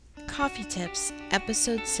Coffee Tips,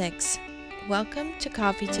 Episode 6. Welcome to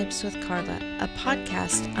Coffee Tips with Carla, a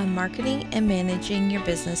podcast on marketing and managing your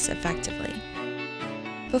business effectively.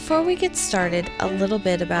 Before we get started, a little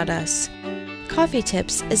bit about us. Coffee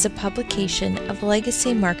Tips is a publication of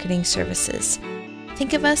Legacy Marketing Services.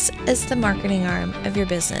 Think of us as the marketing arm of your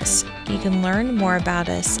business. You can learn more about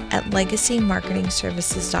us at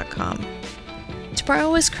legacymarketingservices.com.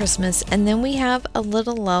 Tomorrow is Christmas, and then we have a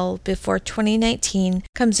little lull before 2019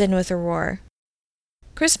 comes in with a roar.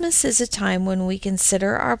 Christmas is a time when we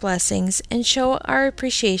consider our blessings and show our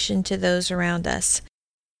appreciation to those around us.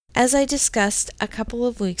 As I discussed a couple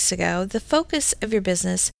of weeks ago, the focus of your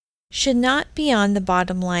business should not be on the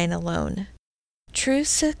bottom line alone. True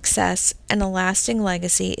success and a lasting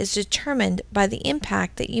legacy is determined by the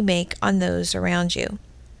impact that you make on those around you.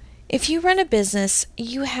 If you run a business,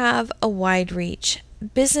 you have a wide reach.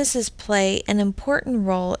 Businesses play an important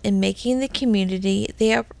role in making the community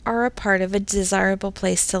they are a part of a desirable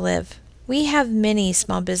place to live. We have many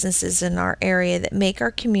small businesses in our area that make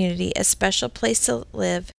our community a special place to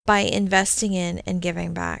live by investing in and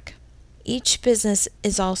giving back. Each business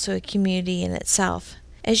is also a community in itself.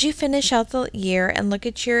 As you finish out the year and look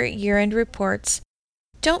at your year-end reports,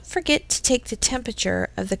 don't forget to take the temperature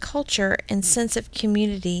of the culture and sense of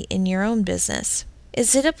community in your own business.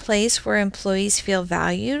 Is it a place where employees feel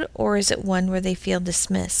valued, or is it one where they feel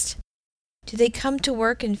dismissed? Do they come to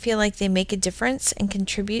work and feel like they make a difference and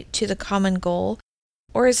contribute to the common goal,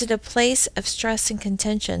 or is it a place of stress and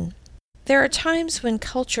contention? There are times when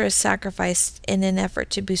culture is sacrificed in an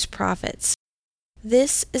effort to boost profits.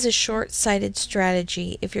 This is a short-sighted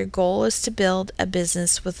strategy if your goal is to build a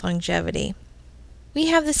business with longevity. We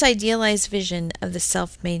have this idealized vision of the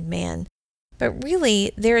self-made man, but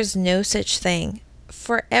really there is no such thing.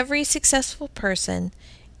 For every successful person,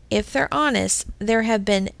 if they're honest, there have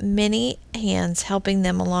been many hands helping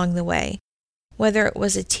them along the way. Whether it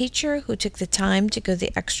was a teacher who took the time to go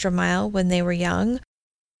the extra mile when they were young,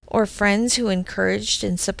 or friends who encouraged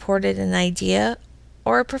and supported an idea,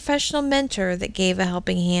 or a professional mentor that gave a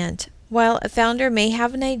helping hand. While a founder may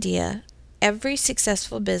have an idea, every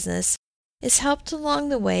successful business is helped along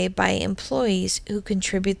the way by employees who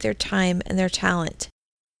contribute their time and their talent.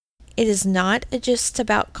 It is not just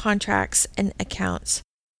about contracts and accounts.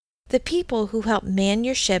 The people who help man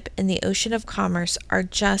your ship in the ocean of commerce are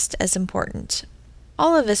just as important.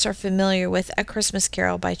 All of us are familiar with A Christmas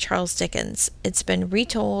Carol by Charles Dickens. It's been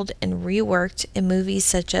retold and reworked in movies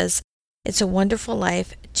such as It's a Wonderful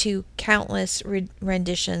Life to countless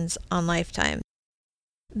renditions on Lifetime.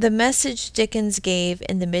 The message Dickens gave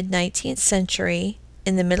in the mid-19th century,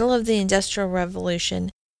 in the middle of the Industrial Revolution,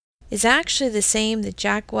 is actually the same that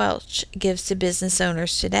Jack Welch gives to business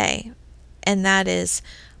owners today, and that is,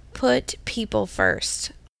 put people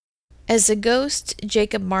first. As the ghost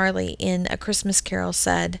Jacob Marley in A Christmas Carol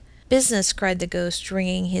said, "Business," cried the ghost,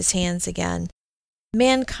 wringing his hands again.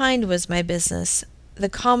 "Mankind was my business. The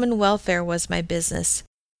common welfare was my business.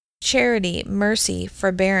 Charity, mercy,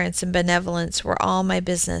 forbearance, and benevolence were all my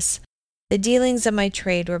business. The dealings of my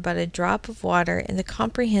trade were but a drop of water in the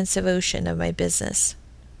comprehensive ocean of my business."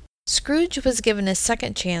 Scrooge was given a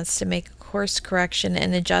second chance to make a course correction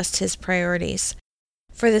and adjust his priorities.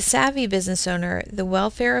 For the savvy business owner, the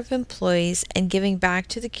welfare of employees and giving back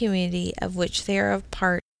to the community of which they are a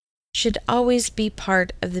part should always be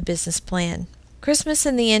part of the business plan. Christmas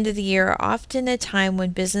and the end of the year are often a time when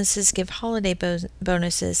businesses give holiday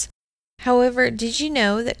bonuses. However, did you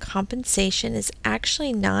know that compensation is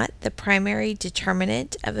actually not the primary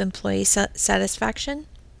determinant of employee satisfaction?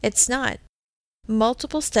 It's not.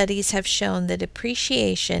 Multiple studies have shown that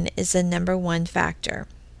appreciation is the number one factor.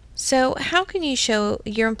 So, how can you show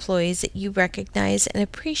your employees that you recognize and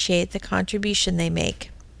appreciate the contribution they make?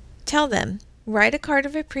 Tell them. Write a card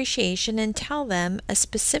of appreciation and tell them a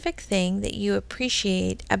specific thing that you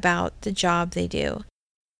appreciate about the job they do.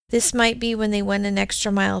 This might be when they went an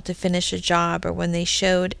extra mile to finish a job, or when they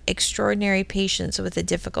showed extraordinary patience with a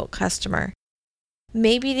difficult customer.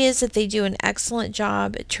 Maybe it is that they do an excellent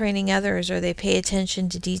job at training others, or they pay attention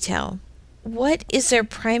to detail. What is their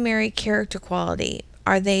primary character quality?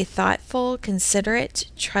 Are they thoughtful, considerate,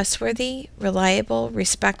 trustworthy, reliable,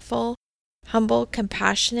 respectful, humble,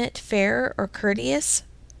 compassionate, fair, or courteous?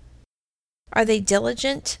 Are they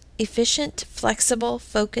diligent, efficient, flexible,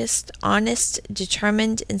 focused, honest,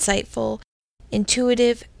 determined, insightful,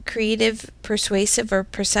 intuitive, creative, persuasive, or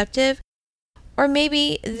perceptive? Or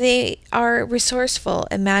maybe they are resourceful,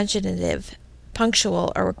 imaginative,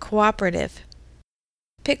 punctual, or cooperative.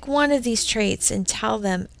 Pick one of these traits and tell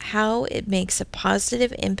them how it makes a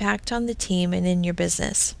positive impact on the team and in your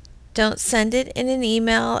business. Don't send it in an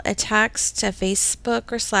email, a text, a Facebook,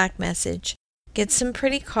 or Slack message. Get some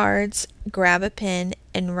pretty cards, grab a pen,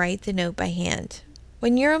 and write the note by hand.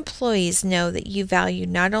 When your employees know that you value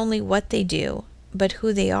not only what they do, but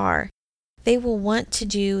who they are, they will want to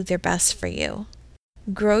do their best for you.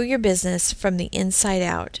 Grow your business from the inside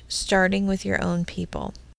out, starting with your own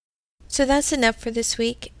people. So that's enough for this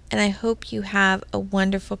week, and I hope you have a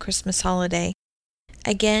wonderful Christmas holiday.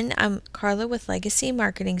 Again, I'm Carla with Legacy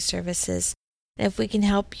Marketing Services, and if we can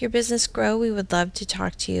help your business grow, we would love to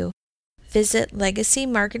talk to you. Visit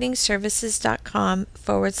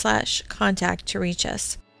legacymarketingservices.com/contact to reach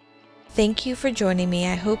us. Thank you for joining me.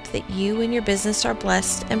 I hope that you and your business are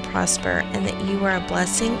blessed and prosper, and that you are a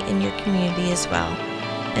blessing in your community as well.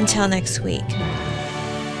 Until next week.